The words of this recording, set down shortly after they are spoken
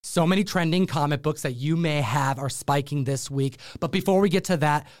So many trending comic books that you may have are spiking this week. But before we get to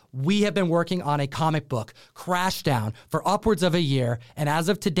that, we have been working on a comic book, Crashdown, for upwards of a year. And as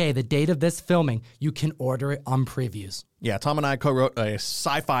of today, the date of this filming, you can order it on Previews. Yeah, Tom and I co-wrote a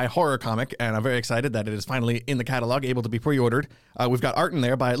sci-fi horror comic, and I'm very excited that it is finally in the catalog, able to be pre-ordered. We've got art in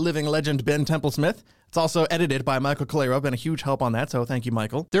there by living legend Ben Temple-Smith. It's also edited by Michael Calero, been a huge help on that, so thank you,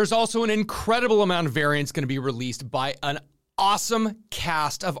 Michael. There's also an incredible amount of variants going to be released by an awesome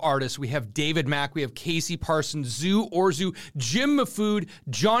cast of artists. We have David Mack, we have Casey Parsons, Zoo Orzu, Jim Mafood,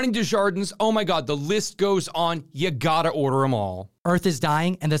 Johnny Desjardins. Oh my God, the list goes on. You gotta order them all. Earth is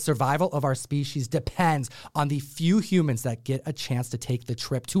dying, and the survival of our species depends on the few humans that get a chance to take the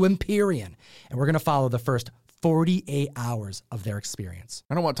trip to Empyrean. And we're going to follow the first 48 hours of their experience.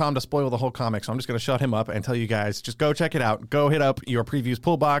 I don't want Tom to spoil the whole comic, so I'm just going to shut him up and tell you guys, just go check it out. Go hit up your Previews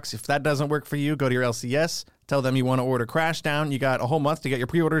pull box. If that doesn't work for you, go to your LCS. Tell them you want to order Crashdown. You got a whole month to get your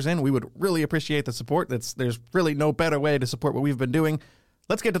pre-orders in. We would really appreciate the support. There's really no better way to support what we've been doing.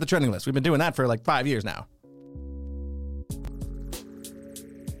 Let's get to the trending list. We've been doing that for like 5 years now.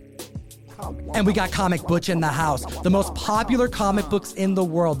 And we got Comic Butch in the house, the most popular comic books in the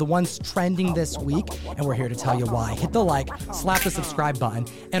world, the ones trending this week, and we're here to tell you why. Hit the like, slap the subscribe button,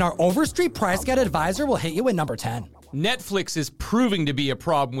 and our Overstreet Price Guide advisor will hit you with number 10. Netflix is proving to be a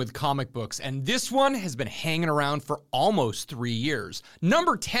problem with comic books, and this one has been hanging around for almost 3 years.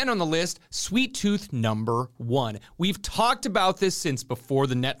 Number 10 on the list, Sweet Tooth number 1. We've talked about this since before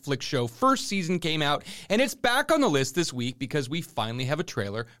the Netflix show first season came out, and it's back on the list this week because we finally have a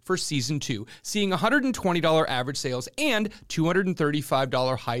trailer for season 2, seeing $120 average sales and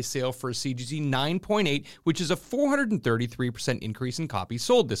 $235 high sale for a CGC 9.8, which is a 433% increase in copies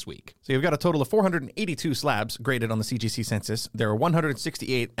sold this week. So you've got a total of 482 slabs graded on the CGC census. There are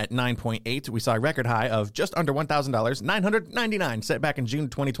 168 at 9.8. We saw a record high of just under $1,000, 999, set back in June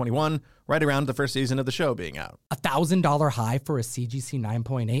 2021, right around the first season of the show being out. $1,000 high for a CGC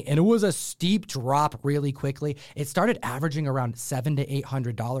 9.8, and it was a steep drop really quickly. It started averaging around $700 to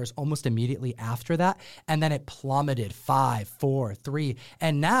 $800 almost immediately after that, and then it plummeted 5, 4, 3,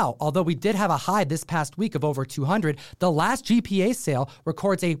 and now, although we did have a high this past week of over 200, the last GPA sale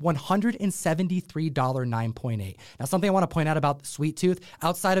records a $173 9.8. Now, something I want to point out about Sweet Tooth,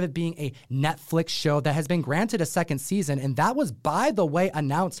 outside of it being a Netflix show that has been granted a second season, and that was, by the way,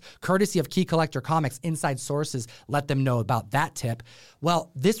 announced courtesy of Key Collector Comics. Inside sources let them know about that tip.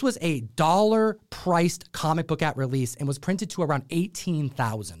 Well, this was a $1-priced comic book at release and was printed to around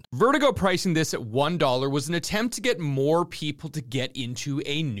 $18,000. Vertigo pricing this at $1 was an attempt to get more people to get into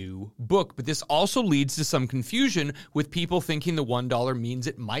a new book, but this also leads to some confusion with people thinking the $1 means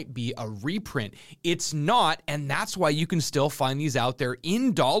it might be a reprint. It's not, and that's why you can still find these out there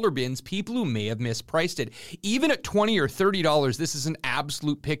in dollar bins, people who may have mispriced it. Even at $20 or $30, this is an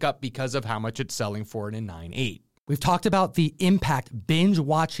absolute pickup because of how much it's selling for in a 9.8. We've talked about the impact binge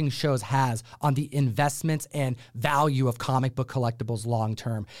watching shows has on the investments and value of comic book collectibles long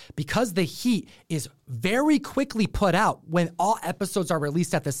term. Because the heat is very quickly put out when all episodes are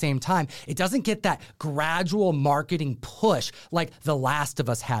released at the same time, it doesn't get that gradual marketing push like The Last of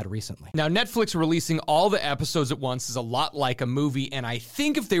Us had recently. Now, Netflix releasing all the episodes at once is a lot like a movie, and I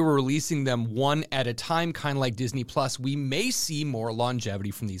think if they were releasing them one at a time, kind of like Disney Plus, we may see more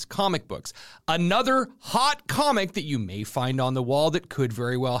longevity from these comic books. Another hot comic that you may find on the wall that could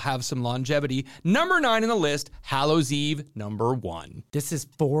very well have some longevity. Number 9 on the list, Hallows' Eve, number 1. This is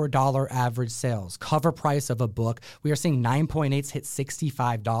 $4 average sales. Cover price of a book. We are seeing 9.8s hit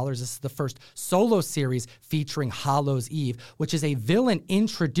 $65. This is the first solo series featuring Hallows' Eve, which is a villain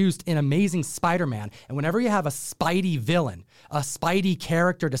introduced in Amazing Spider-Man. And whenever you have a Spidey villain, a Spidey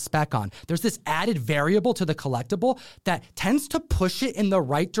character to spec on, there's this added variable to the collectible that tends to push it in the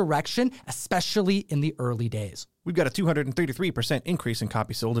right direction, especially in the early days. We've got a 233% increase in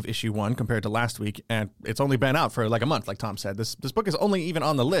copies sold of issue 1 compared to last week, and it's only been out for like a month, like Tom said. This book is only even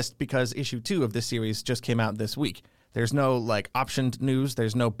on the list because issue 2 of this series just came out this week. There's no like optioned news.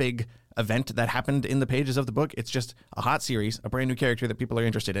 There's no big event that happened in the pages of the book. It's just a hot series, a brand new character that people are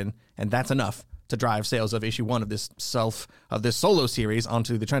interested in, and that's enough to drive sales of issue 1 of this solo series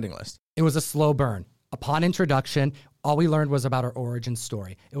onto the trending list. It was a slow burn. Upon introduction, all we learned was about her origin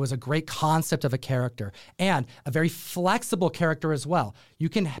story. It was a great concept of a character and a very flexible character as well. You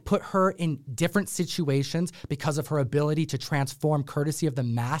can put her in different situations because of her ability to transform courtesy of the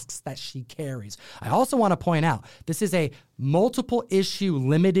masks that she carries. I also want to point out, this is a multiple issue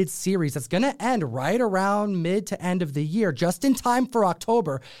limited series that's going to end right around mid to end of the year, just in time for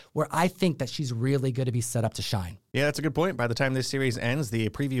October, where I think that she's really going to be set up to shine. Yeah, that's a good point. By the time this series ends, the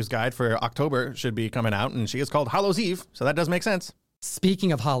previews guide for October should be coming out, and she is called Hallows' Eve, so that does make sense.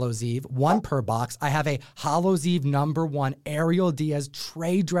 Speaking of Hallows Eve, 1 per box, I have a Hallows Eve #1 Ariel Diaz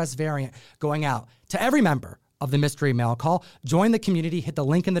trade dress variant going out to every member of the Mystery Mail Call. Join the community, hit the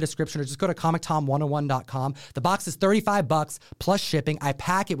link in the description, or just go to comictom101.com. The box is $35 plus shipping. I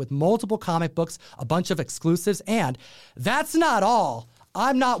pack it with multiple comic books, a bunch of exclusives, and that's not all.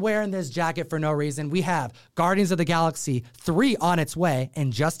 I'm not wearing this jacket for no reason. We have Guardians of the Galaxy 3 on its way,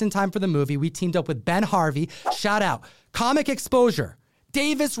 and just in time for the movie, we teamed up with Ben Harvey. Shout out, Comic Exposure,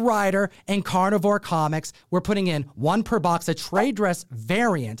 Davis Ryder, and Carnivore Comics. We're putting in 1 per box, a trade dress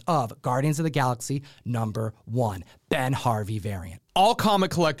variant of Guardians of the Galaxy #1, Ben Harvey variant. All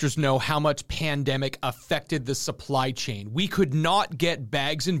comic collectors know how much pandemic affected the supply chain. We could not get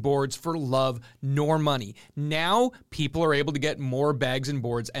bags and boards for love nor money. Now, people are able to get more bags and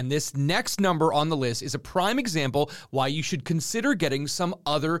boards, and this next number on the list is a prime example why you should consider getting some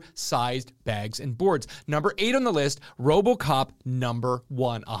other sized bags and boards. Number 8 on the list, RoboCop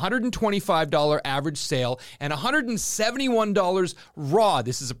 #1. $125 average sale and $171 raw.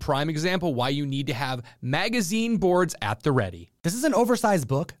 This is a prime example why you need to have magazine boards at the ready. This is an oversized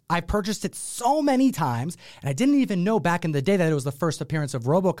book. I've purchased it so many times, and I didn't even know back in the day that it was the first appearance of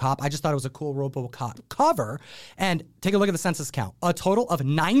RoboCop. I just thought it was a cool RoboCop cover. And take a look at the census count. A total of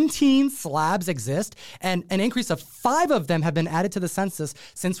 19 slabs exist, and an increase of 5 of them have been added to the census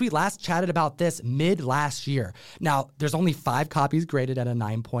since we last chatted about this mid last year. Now, there's only 5 copies graded at a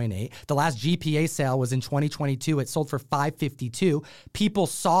 9.8. The last GPA sale was in 2022. It sold for $552. People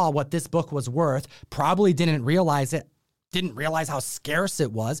saw what this book was worth, probably didn't realize how scarce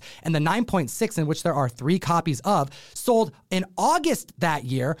it was, and the 9.6, in which there are 3 copies of, sold in August that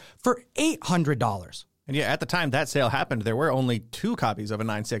year for $800. And yeah, at the time that sale happened, there were only 2 copies of a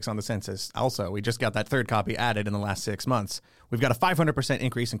 9.6 on the census. Also, we just got that 3rd copy added in the last 6 months. We've got a 500%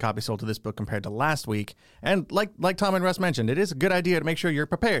 increase in copies sold to this book compared to last week. And like Tom and Russ mentioned, it is a good idea to make sure you're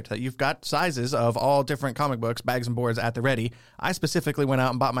prepared, that you've got sizes of all different comic books, bags and boards at the ready. I specifically went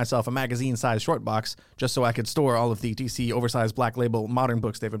out and bought myself a magazine-sized short box just so I could store all of the DC oversized Black Label modern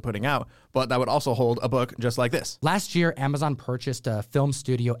books they've been putting out, but that would also hold a book just like this. Last year, Amazon purchased a film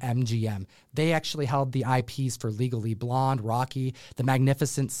studio, MGM. They actually held the IPs for Legally Blonde, Rocky, The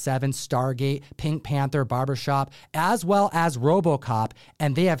Magnificent Seven, Stargate, Pink Panther, Barbershop, as well as RoboCop,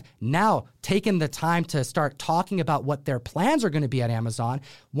 and they have now taken the time to start talking about what their plans are going to be at Amazon,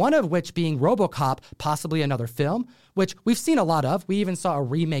 one of which being RoboCop, possibly another film, which we've seen a lot of. We even saw a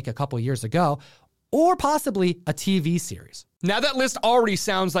remake a couple years ago, or possibly a TV series. Now, that list already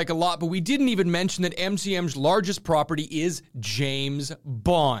sounds like a lot, but we didn't even mention that MGM's largest property is James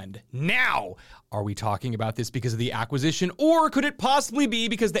Bond. Now, are we talking about this because of the acquisition, or could it possibly be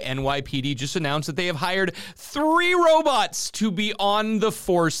because the NYPD just announced that they have hired 3 robots to be on the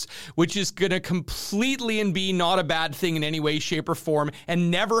force, which is going to completely and be not a bad thing in any way, shape, or form,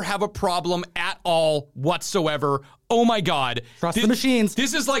 and never have a problem at all whatsoever? Oh my God. Trust the machines.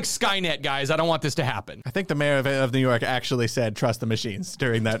 This is like Skynet, guys. I don't want this to happen. I think the mayor of New York actually said, "Trust the machines,"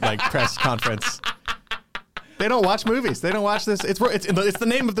 during that press conference. They don't watch movies. They don't watch this. It's the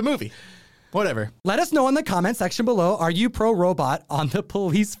name of the movie. Whatever. Let us know in the comment section below, are you pro-robot on the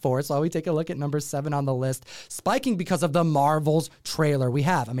police force? While we take a look at number 7 on the list, spiking because of the Marvels trailer. We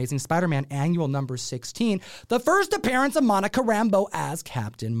have Amazing Spider-Man Annual number 16, the first appearance of Monica Rambeau as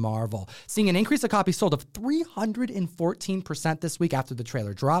Captain Marvel, seeing an increase of copies sold of 314% this week after the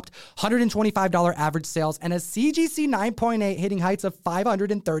trailer dropped, $125 average sales, and a CGC 9.8 hitting heights of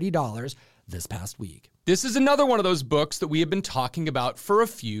 $530 this past week. This is another one of those books that we have been talking about for a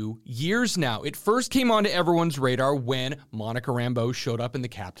few years now. It first came onto everyone's radar when Monica Rambeau showed up in the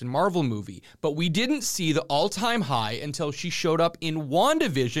Captain Marvel movie, but we didn't see the all-time high until she showed up in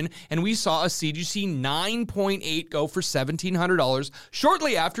WandaVision, and we saw a CGC 9.8 go for $1,700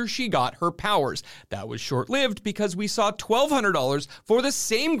 shortly after she got her powers. That was short-lived because we saw $1,200 for the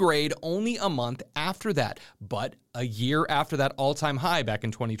same grade only a month after that. But a year after that all-time high back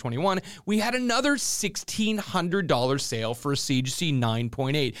in 2021, we had another $1,600 sale for a CGC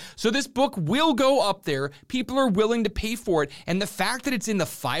 9.8. So this book will go up there. People are willing to pay for it. And the fact that it's in the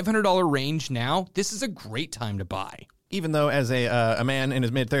 $500 range now, this is a great time to buy. Even though as a man in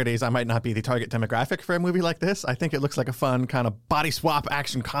his mid-30s, I might not be the target demographic for a movie like this, I think it looks like a fun kind of body swap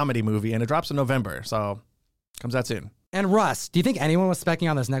action comedy movie, and it drops in November, so comes out soon. And Russ, do you think anyone was specking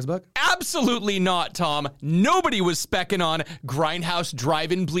on this next book? Absolutely not, Tom. Nobody was specking on Grindhouse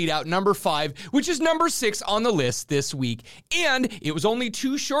Drive-In Bleed Out number 5, which is number 6 on the list this week. And it was only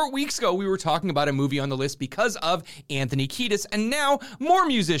 2 short weeks ago we were talking about a movie on the list because of Anthony Kiedis. And now, more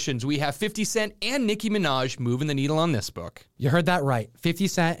musicians. We have 50 Cent and Nicki Minaj moving the needle on this book. You heard that right. 50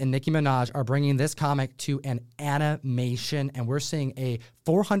 Cent and Nicki Minaj are bringing this comic to an animation, and we're seeing a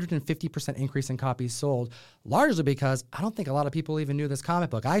 450% increase in copies sold, largely because I don't think a lot of people even knew this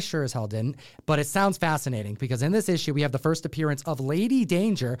comic book. I sure as hell didn't, but it sounds fascinating because in this issue, we have the first appearance of Lady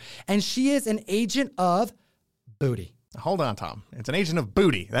Danger, and she is an agent of booty. Hold on, Tom. It's an agent of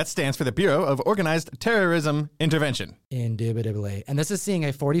booty. That stands for the Bureau of Organized Terrorism Intervention. Indubitably. And this is seeing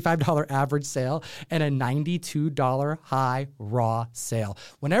a $45 average sale and a $92 high raw sale.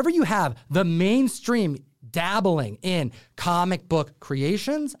 Whenever you have the mainstream dabbling in comic book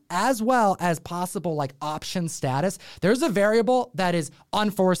creations as well as possible like option status, there's a variable that is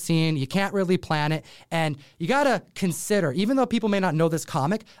unforeseen. You can't really plan it. And you got to consider, even though people may not know this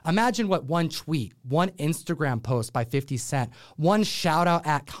comic, imagine what one tweet, one Instagram post by 50 Cent, one shout out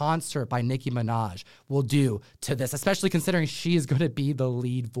at concert by Nicki Minaj will do to this, especially considering she is going to be the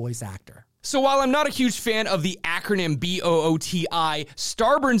lead voice actor. So while I'm not a huge fan of the acronym BOOTI,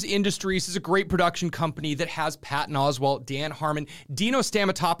 Starburns Industries is a great production company that has Patton Oswalt, Dan Harmon, Dino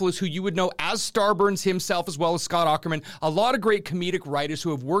Stamatopoulos, who you would know as Starburns himself, as well as Scott Aukerman, a lot of great comedic writers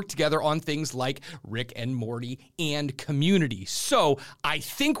who have worked together on things like Rick and Morty and Community. So I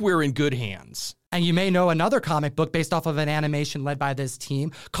think we're in good hands. And you may know another comic book based off of an animation led by this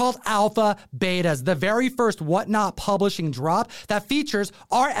team called Alpha Betas, the very first Whatnot publishing drop that features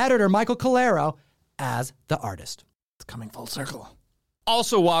our editor, Michael Calero, as the artist. It's coming full circle.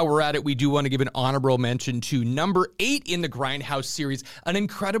 Also, while we're at it, we do want to give an honorable mention to number 8 in the Grindhouse series, an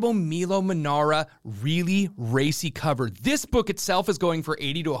incredible Milo Manara really racy cover. This book itself is going for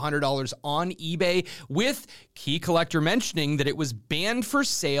 $80 to $100 on eBay, with Key Collector mentioning that it was banned for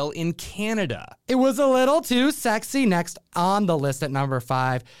sale in Canada. It was a little too sexy. Next on the list at number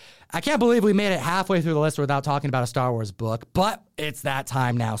 5. I can't believe we made it halfway through the list without talking about a Star Wars book, but it's that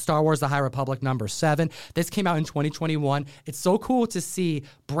time now. Star Wars The High Republic number 7. This came out in 2021. It's so cool to see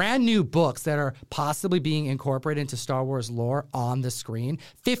brand new books that are possibly being incorporated into Star Wars lore on the screen.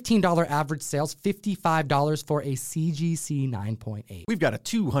 $15 average sales, $55 for a CGC 9.8. We've got a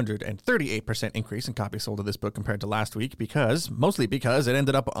 238% increase in copies sold of this book compared to last week mostly because it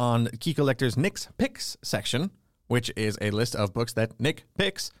ended up on Key Collector's Nick's Picks section, which is a list of books that Nick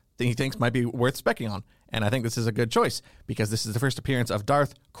picks that he thinks might be worth specking on. And I think this is a good choice because this is the first appearance of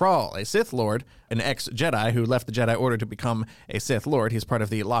Darth Krall, a Sith Lord, an ex-Jedi who left the Jedi Order to become a Sith Lord. He's part of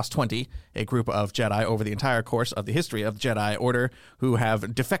the Lost 20, a group of Jedi over the entire course of the history of the Jedi Order who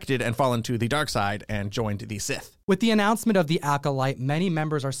have defected and fallen to the dark side and joined the Sith. With the announcement of the Acolyte, many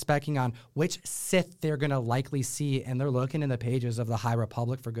members are specking on which Sith they're going to likely see, and they're looking in the pages of the High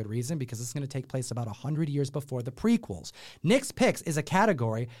Republic for good reason because it's going to take place about 100 years before the prequels. Nick's Picks is a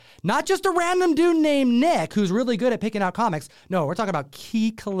category, not just a random dude named Nick who's really good at picking out comics. No, we're talking about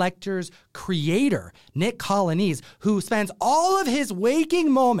Key Collector's creator, Nick Colonnese, who spends all of his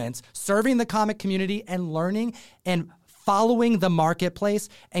waking moments serving the comic community and learning and following the marketplace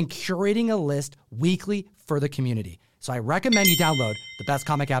and curating a list weekly for the community. So I recommend you download the best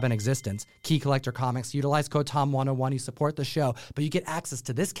comic app in existence, Key Collector Comics. Utilize code TOM101. You support the show, but you get access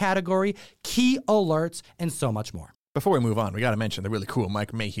to this category, key alerts, and so much more. Before we move on, we got to mention the really cool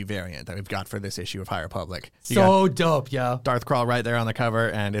Mike Mayhew variant that we've got for this issue of High Republic. So dope, yo. Darth Krall right there on the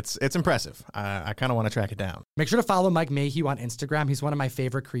cover, and it's impressive. I kind of want to track it down. Make sure to follow Mike Mayhew on Instagram. He's one of my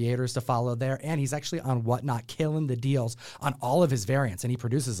favorite creators to follow there, and he's actually on Whatnot killing the deals on all of his variants, and he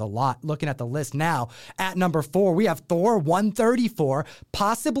produces a lot. Looking at the list now, at number 4, we have Thor 134,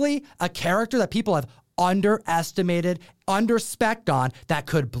 possibly a character that people have underestimated, underspec'd on, that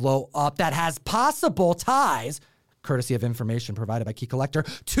could blow up, that has possible ties, courtesy of information provided by Key Collector,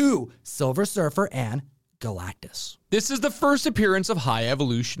 to Silver Surfer and Galactus. This is the first appearance of High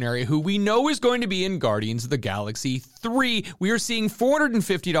Evolutionary, who we know is going to be in Guardians of the Galaxy 3. We are seeing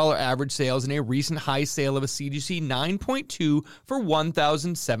 $450 average sales in a recent high sale of a CGC 9.2 for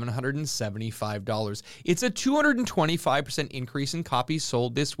 $1,775. It's a 225% increase in copies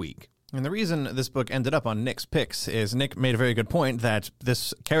sold this week. And the reason this book ended up on Nick's Picks is Nick made a very good point that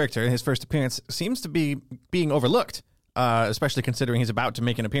this character, his first appearance, seems to be being overlooked, especially considering he's about to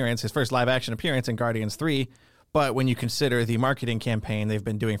make an appearance, his first live-action appearance in Guardians 3. But when you consider the marketing campaign they've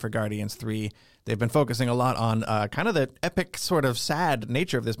been doing for Guardians 3, they've been focusing a lot on kind of the epic, sort of sad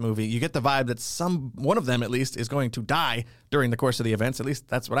nature of this movie. You get the vibe that one of them, at least, is going to die during the course of the events. At least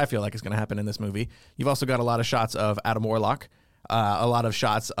that's what I feel like is going to happen in this movie. You've also got a lot of shots of Adam Warlock, a lot of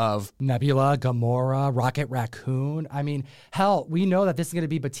shots of Nebula, Gamora, Rocket Raccoon. I mean, hell, we know that this is going to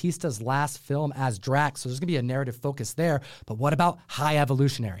be Batista's last film as Drax, so there's going to be a narrative focus there. But what about High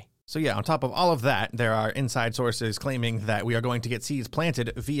Evolutionary? So yeah, on top of all of that, there are inside sources claiming that we are going to get seeds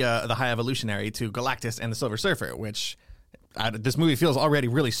planted via the High Evolutionary to Galactus and the Silver Surfer, which this movie feels already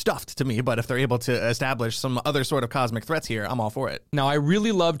really stuffed to me, but if they're able to establish some other sort of cosmic threats here, I'm all for it. Now, I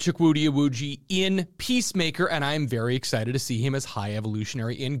really love Chukwudi Iwuji in Peacemaker, and I'm very excited to see him as High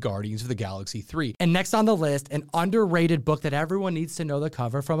Evolutionary in Guardians of the Galaxy 3. And next on the list, an underrated book that everyone needs to know the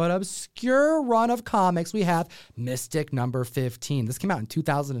cover from an obscure run of comics, we have Mystic number 15. This came out in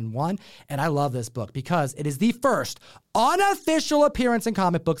 2001, and I love this book because it is the first unofficial appearance in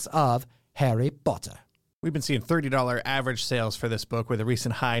comic books of Harry Potter. We've been seeing $30 average sales for this book with a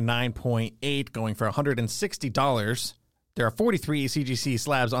recent high 9.8 going for $160. There are 43 CGC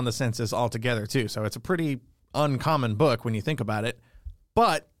slabs on the census altogether too, so it's a pretty uncommon book when you think about it.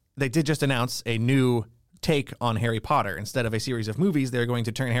 But they did just announce a new take on Harry Potter. Instead of a series of movies, they're going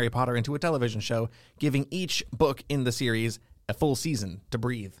to turn Harry Potter into a television show, giving each book in the series a full season to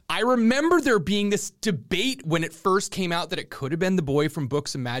breathe. I remember there being this debate when it first came out that it could have been the boy from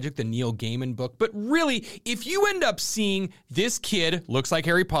Books of Magic, the Neil Gaiman book. But really, if you end up seeing this kid, looks like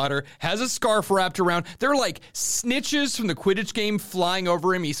Harry Potter, has a scarf wrapped around, they're like snitches from the Quidditch game flying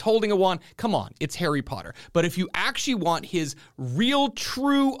over him, he's holding a wand. Come on, it's Harry Potter. But if you actually want his real,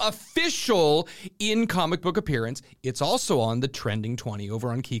 true, official in comic book appearance, it's also on the Trending 20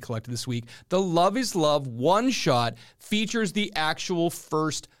 over on Key Collector this week. The Love is Love one-shot features the actual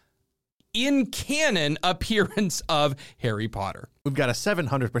first in canon appearance of Harry Potter. We've got a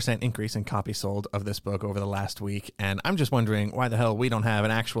 700% increase in copies sold of this book over the last week, and I'm just wondering why the hell we don't have an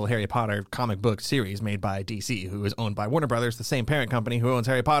actual Harry Potter comic book series made by DC, who is owned by Warner Brothers, the same parent company who owns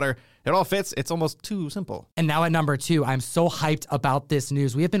Harry Potter. It all fits. It's almost too simple. And now at number 2, I'm so hyped about this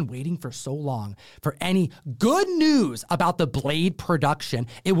news. We have been waiting for so long for any good news about the Blade production.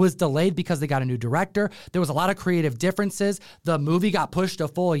 It was delayed because they got a new director. There was a lot of creative differences. The movie got pushed a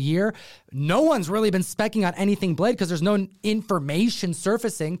full year. No one's really been specking on anything Blade because there's no information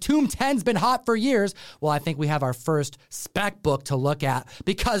surfacing. Tomb 10's been hot for years. Well, I think we have our first spec book to look at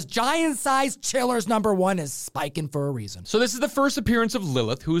because Giant Size Chillers number 1 is spiking for a reason. So this is the first appearance of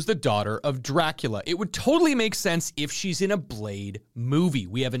Lilith, who is the daughter of Dracula. It would totally make sense if she's in a Blade movie.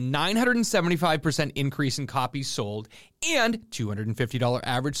 We have a 975% increase in copies sold and $250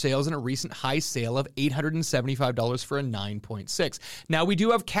 average sales and a recent high sale of $875 for a 9.6. Now, we do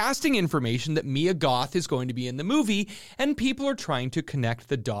have casting information that Mia Goth is going to be in the movie, and people are trying to connect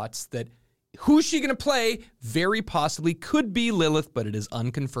the dots that who's she going to play very possibly could be Lilith, but it is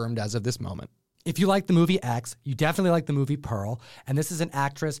unconfirmed as of this moment. If you like the movie X, you definitely like the movie Pearl, and this is an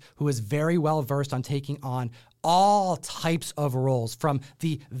actress who is very well versed on taking on all types of roles, from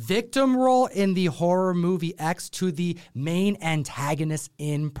the victim role in the horror movie X to the main antagonist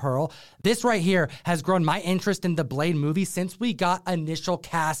in Pearl. This right here has grown my interest in the Blade movie since we got initial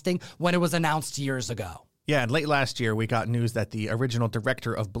casting when it was announced years ago. Yeah, and late last year, we got news that the original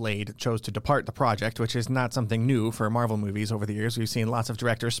director of Blade chose to depart the project, which is not something new for Marvel movies over the years. We've seen lots of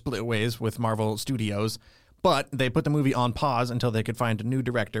directors split ways with Marvel Studios, but they put the movie on pause until they could find a new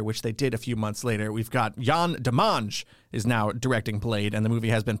director, which they did a few months later. We've got Jan Demange is now directing Blade, and the movie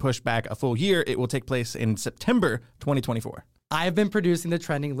has been pushed back a full year. It will take place in September 2024. I've been producing the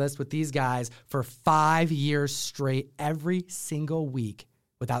trending list with these guys for 5 years straight, every single week,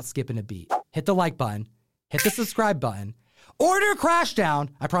 without skipping a beat. Hit the like button. Hit the subscribe button. Order Crashdown.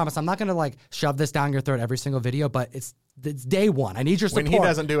 I promise I'm not going to shove this down your throat every single video, but it's day one. I need your support. When he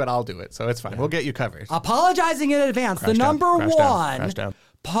doesn't do it, I'll do it. So it's fine. We'll get you covered. Apologizing in advance. Crash the down, number crash one down, crash down.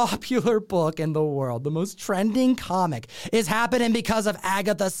 popular book in the world, the most trending comic, is happening because of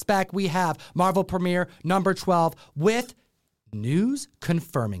Agatha Speck. We have Marvel Premiere number 12 with news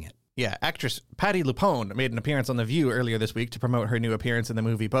confirming it. Yeah, actress Patti LuPone made an appearance on The View earlier this week to promote her new appearance in the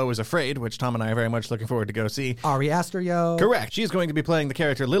movie Beau is Afraid, which Tom and I are very much looking forward to go see. Ari Aster, yo. Correct. She's going to be playing the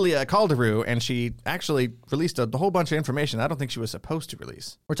character Lilia Calderoo, and she actually released a whole bunch of information I don't think she was supposed to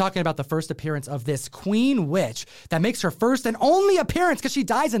release. We're talking about the first appearance of this Queen Witch that makes her first and only appearance because she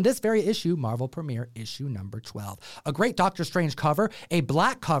dies in this very issue, Marvel Premiere issue number 12. A great Doctor Strange cover, a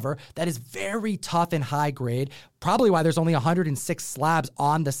black cover that is very tough and high grade, probably why there's only 106 slabs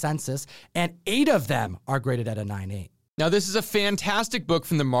on the census, and 8 of them are graded at a 9.8. Now, this is a fantastic book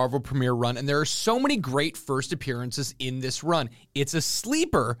from the Marvel Premiere run, and there are so many great first appearances in this run. It's a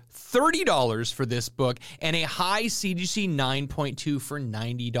sleeper, $30 for this book, and a high CGC 9.2 for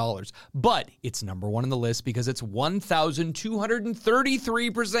 $90. But it's number one on the list because it's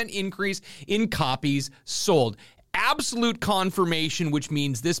 1,233% increase in copies sold. absolute confirmation, which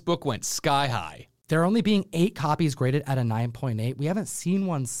means this book went sky high. There only being 8 copies graded at a 9.8. We haven't seen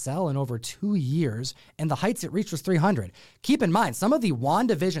one sell in over 2 years, and the heights it reached was 300. Keep in mind, some of the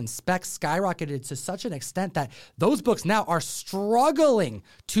WandaVision specs skyrocketed to such an extent that those books now are struggling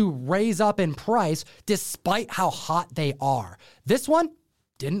to raise up in price despite how hot they are. This one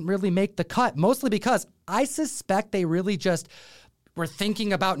didn't really make the cut, mostly because I suspect they really just were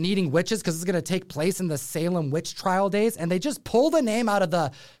thinking about needing witches because it's going to take place in the Salem witch trial days, and they just pulled a name out of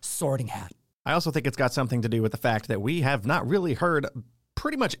the sorting hat. I also think it's got something to do with the fact that we have not really heard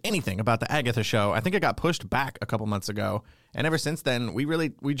pretty much anything about the Agatha show. I think it got pushed back a couple months ago. And ever since then,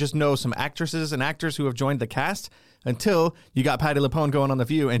 we just know some actresses and actors who have joined the cast until you got Patti LuPone going on The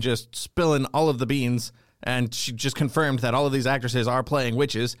View and just spilling all of the beans. And she just confirmed that all of these actresses are playing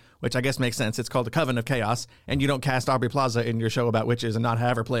witches, which I guess makes sense. It's called The Coven of Chaos, and you don't cast Aubrey Plaza in your show about witches and not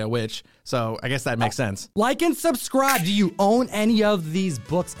have her play a witch. So I guess that makes sense. Like and subscribe. Do you own any of these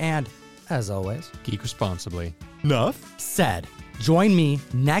books? And as always, geek responsibly. Enough said. Join me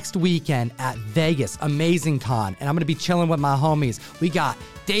next weekend at Vegas Amazing Con, and I'm going to be chilling with my homies. We got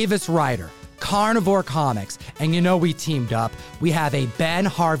Davis Ryder, Carnivore Comics, and you know we teamed up. We have a Ben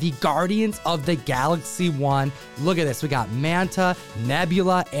Harvey Guardians of the Galaxy 1. Look at this. We got Manta,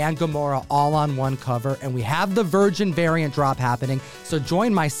 Nebula, and Gamora all on one cover, and we have the Virgin variant drop happening. So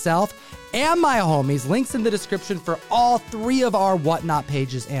join myself and my homies. Links in the description for all 3 of our Whatnot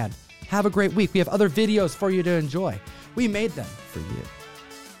pages, and have a great week. We have other videos for you to enjoy. We made them for you.